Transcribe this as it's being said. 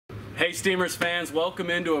Hey Steamers fans, welcome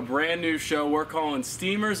into a brand new show we're calling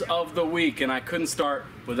Steamers of the Week, and I couldn't start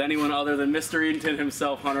with anyone other than Mr. Edenton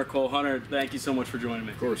himself, Hunter Cole. Hunter, thank you so much for joining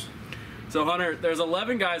me. Of course. So Hunter, there's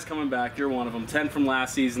 11 guys coming back, you're one of them, 10 from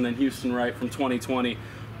last season, then Houston Wright from 2020.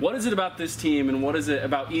 What is it about this team and what is it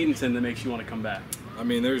about Edenton that makes you want to come back? I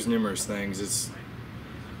mean, there's numerous things. It's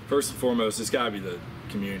first and foremost, it's got to be the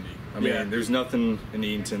community. I mean, there's nothing in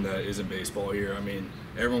Edenton that isn't baseball here. I mean,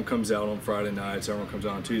 everyone comes out on Friday nights, everyone comes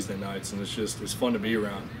out on Tuesday nights, and it's fun to be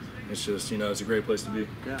around. It's just, it's a great place to be.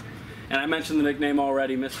 Yeah. And I mentioned the nickname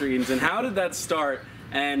already, Mr. Edenton. How did that start,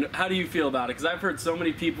 and how do you feel about it? Because I've heard so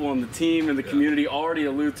many people on the team and the community already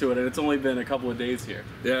allude to it, and it's only been a couple of days here.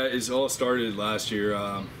 Yeah, it's all started last year.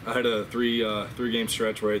 I had a three-game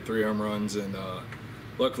stretch where I had 3 home runs, and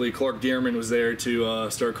luckily Clark Dearman was there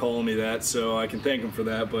to start calling me that, so I can thank him for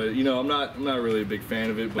that. But I'm not really a big fan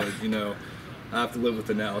of it, but I have to live with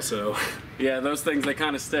it now. So yeah, those things, they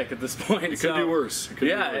kind of stick at this point. It could be worse.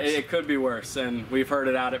 It could be worse, and we've heard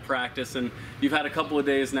it out at practice. And you've had a couple of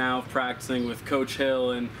days now of practicing with Coach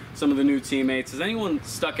Hill and some of the new teammates. Has anyone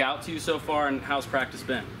stuck out to you so far, and how's practice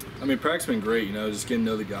been? I mean, practice has been great, just getting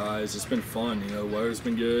to know the guys. It's been fun, the weather's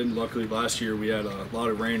been good. Luckily, last year we had a lot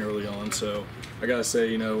of rain early on, so I got to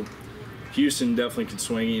say, Houston definitely can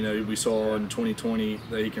swing. We saw in 2020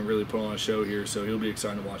 that he can really put on a show here, so he'll be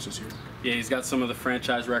exciting to watch this year. Yeah, he's got some of the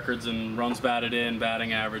franchise records and runs batted in,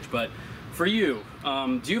 batting average. But for you,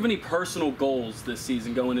 do you have any personal goals this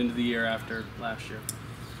season going into the year after last year?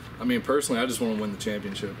 I mean, personally, I just want to win the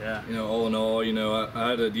championship. Yeah. All in all, I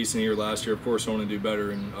had a decent year last year. Of course, I want to do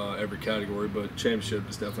better in every category, but championship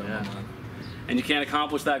is definitely on my mind. And you can't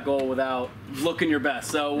accomplish that goal without looking your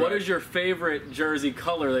best. So what is your favorite jersey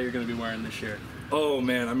color that you're going to be wearing this year? Oh,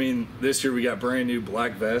 man. I mean, this year we got brand new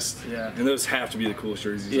black vest. Yeah. And those have to be the coolest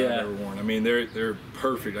jerseys I've ever worn. I mean, they're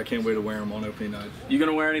perfect. I can't wait to wear them on opening night. You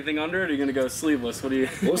going to wear anything under it, or are you going to go sleeveless? What do you?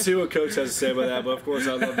 We'll see what Coach has to say about that, but of course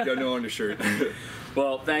I'd love to go no undershirt.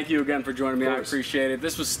 Well, thank you again for joining me. I appreciate it.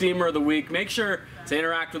 This was Steamer of the Week. Make sure to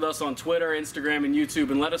interact with us on Twitter, Instagram, and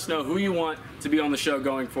YouTube, and let us know who you want to be on the show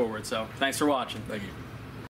going forward. So thanks for watching. Thank you.